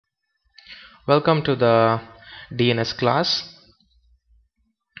Welcome to the DNS class.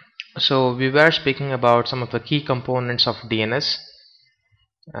 So we were speaking about some of the key components of DNS,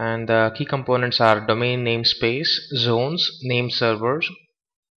 and the key components are domain namespace, zones, name servers,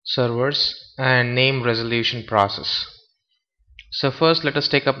 and name resolution process. So first, let us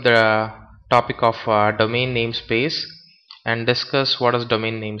take up the topic of domain namespace and discuss what is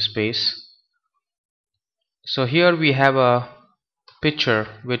domain namespace. So here we have a picture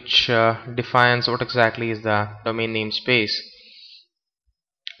which defines what exactly is the domain namespace.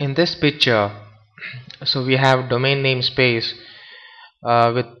 In this picture, so we have domain namespace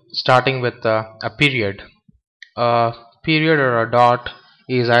with starting with a period. A period or a dot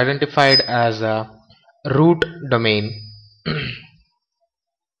is identified as a root domain,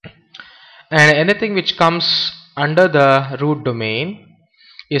 and anything which comes under the root domain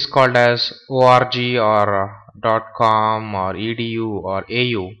is called as org or .com or edu or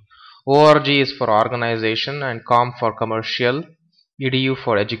au. Org is for organization and com for commercial, edu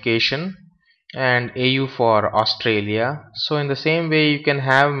for education, and au for Australia. So in the same way, you can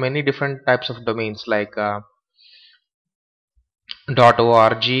have many different types of domains like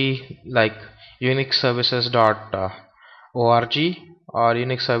 .org, like unixservices.org or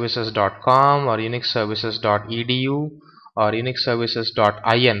unixservices.com or unixservices.edu or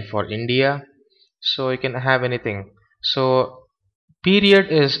unixservices.in for India. So you can have anything. So period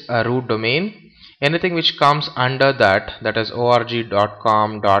is a root domain. Anything which comes under that is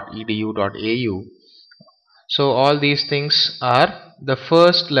org.com, .edu, .au. So all these things are the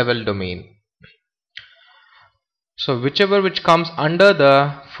first level domain. So whichever which comes under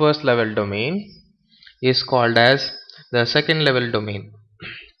the first level domain is called as the second level domain.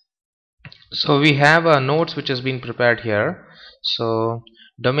 So we have a notes which has been prepared here. So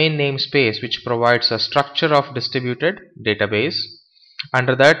domain namespace, which provides a structure of distributed database.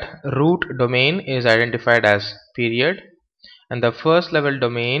 Under that, root domain is identified as period, and the first level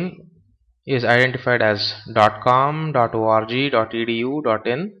domain is identified as .com, .org, .edu,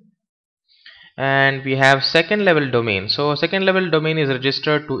 .in, and we have second level domain. So second level domain is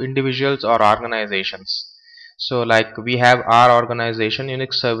registered to individuals or organizations. So like we have our organization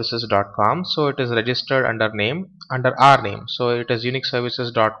unixservices.com, so it is registered under our name. So it is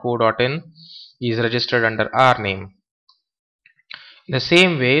unixservices.co.in is registered under our name. In the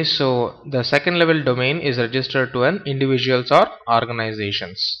same way, so the second level domain is registered to an individuals or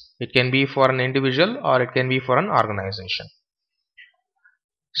organizations. It can be for an individual or it can be for an organization.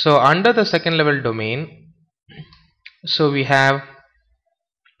 So under the second level domain, so we have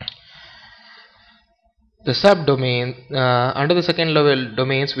the subdomain. Under the second level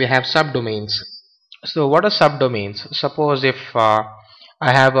domains, we have subdomains. So what are subdomains? Suppose if I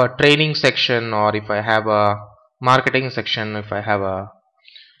have a training section, or if I have a marketing section, if I have a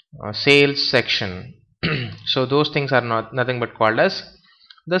sales section, so those things are nothing but called as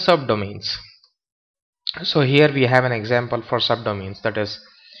the subdomains. So here we have an example for subdomains, that is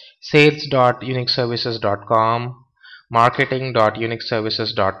sales.unixservices.com,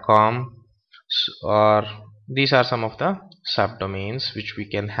 marketing.unixservices.com, or these are some of the subdomains which we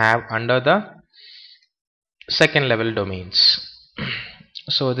can have under the second level domains.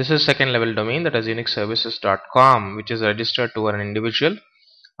 So this is second level domain, that is unixservices.com, which is registered to an individual.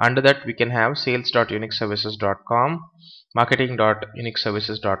 Under that we can have sales.unixservices.com,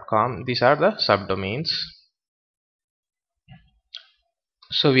 marketing.unixservices.com. These are the subdomains.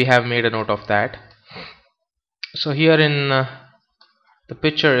 So we have made a note of that. So here in the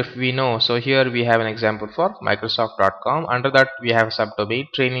picture, if we know, so here we have an example for Microsoft.com. Under that we have subdomain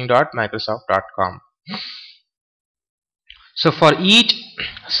training.microsoft.com. So for each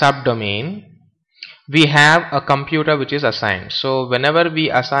subdomain we have a computer which is assigned. So whenever we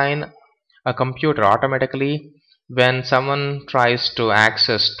assign a computer, automatically when someone tries to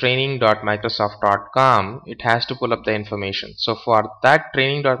access training.microsoft.com, it has to pull up the information. So for that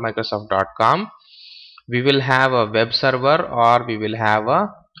training.microsoft.com, we will have a web server, or we will have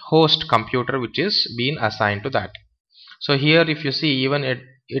a host computer which is being assigned to that. So here if you see, even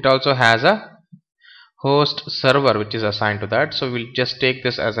it also has a host server which is assigned to that. So we'll just take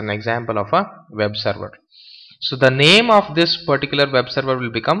this as an example of a web server. So the name of this particular web server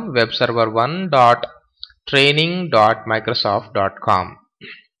will become webserver1.training.microsoft.com.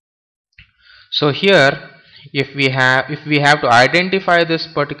 So here if we have to identify this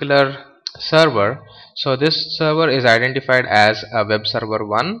particular server, so this server is identified as a web server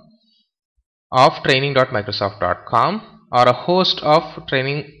 1 of training.microsoft.com, or a host of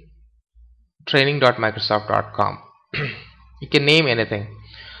training.microsoft.com. You can name anything.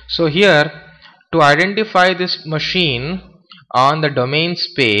 So here, to identify this machine on the domain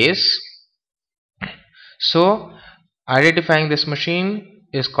space, So identifying this machine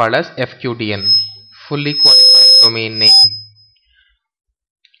is called as FQDN, fully qualified domain name.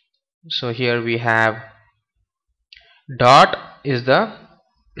 So here we have dot is the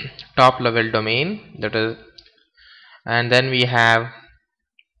top level domain, that is, and then we have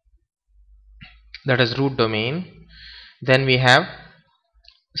that is root domain. Then we have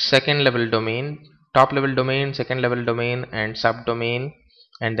second level domain, top level domain, second level domain, and subdomain,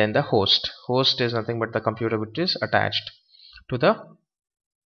 and then the host. Host is nothing but the computer which is attached to the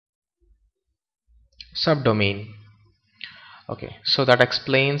subdomain. Okay, so that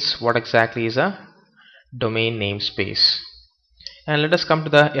explains what exactly is a domain namespace. And let us come to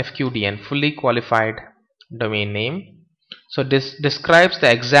the FQDN, fully qualified domain name. So this describes the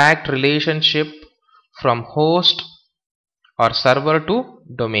exact relationship from host or server to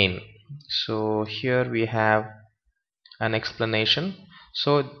domain. So here we have an explanation.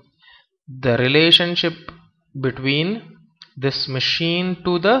 So the relationship between this machine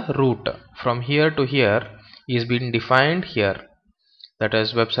to the root from here to here is being defined here, that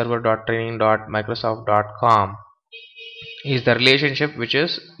is webserver.training.microsoft.com is the relationship, which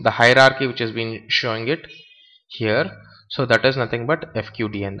is the hierarchy which has been showing it here. So that is nothing but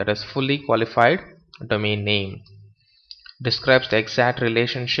FQDN, that is fully qualified domain name, describes the exact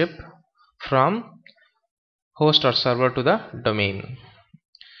relationship from host or server to the domain.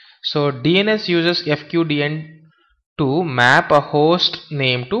 So DNS uses FQDN to map a host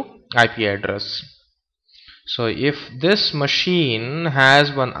name to IP address. So if this machine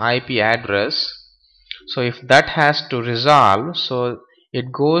has one IP address, so if that has to resolve, so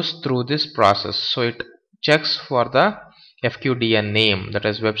it goes through this process. So it checks for the FQDN name, that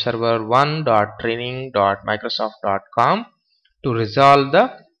is webserver1.training.microsoft.com, to resolve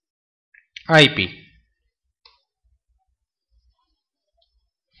the IP.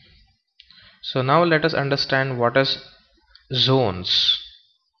 So now let us understand what is zones.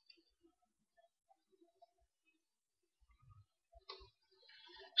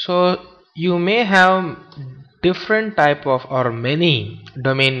 So you may have different type of or many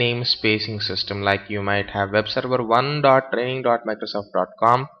domain name spacing system, like you might have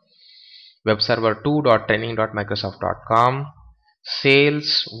webserver1.training.microsoft.com, webserver2.training.microsoft.com,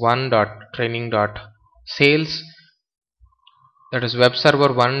 sales1.training.sales, that is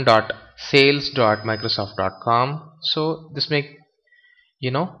webserver1.sales.microsoft.com. So this may,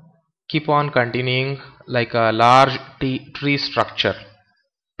 you know, keep on continuing like a large tree structure.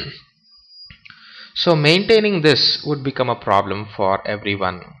 So maintaining this would become a problem for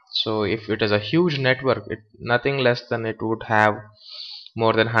everyone. So if it is a huge network, nothing less than it would have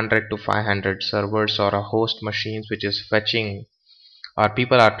more than 100 to 500 servers or a host machines which is fetching or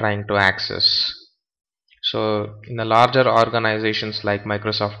people are trying to access. So in the larger organizations like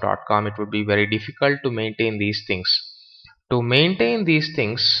Microsoft.com, it would be very difficult to maintain these things. To maintain these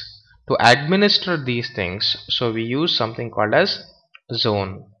things, to administer these things, so we use something called as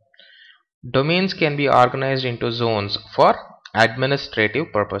zone. Domains can be organized into zones for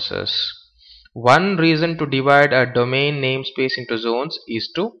administrative purposes. One reason to divide a domain namespace into zones is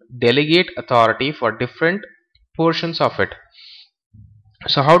to delegate authority for different portions of it.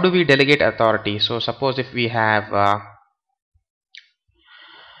 So how do we delegate authority? So suppose if we have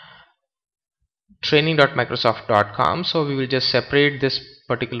training.microsoft.com, so we will just separate this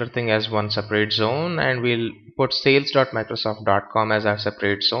particular thing as one separate zone, and we'll put sales.microsoft.com as our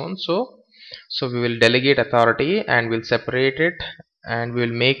separate zone. So we will delegate authority and we'll separate it and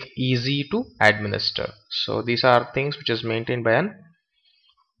we'll make easy to administer. So these are things which is maintained by an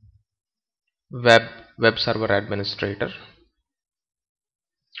web server administrator.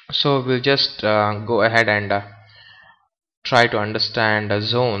 So we'll just go ahead and try to understand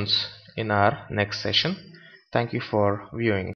zones in our next session. Thank you for viewing.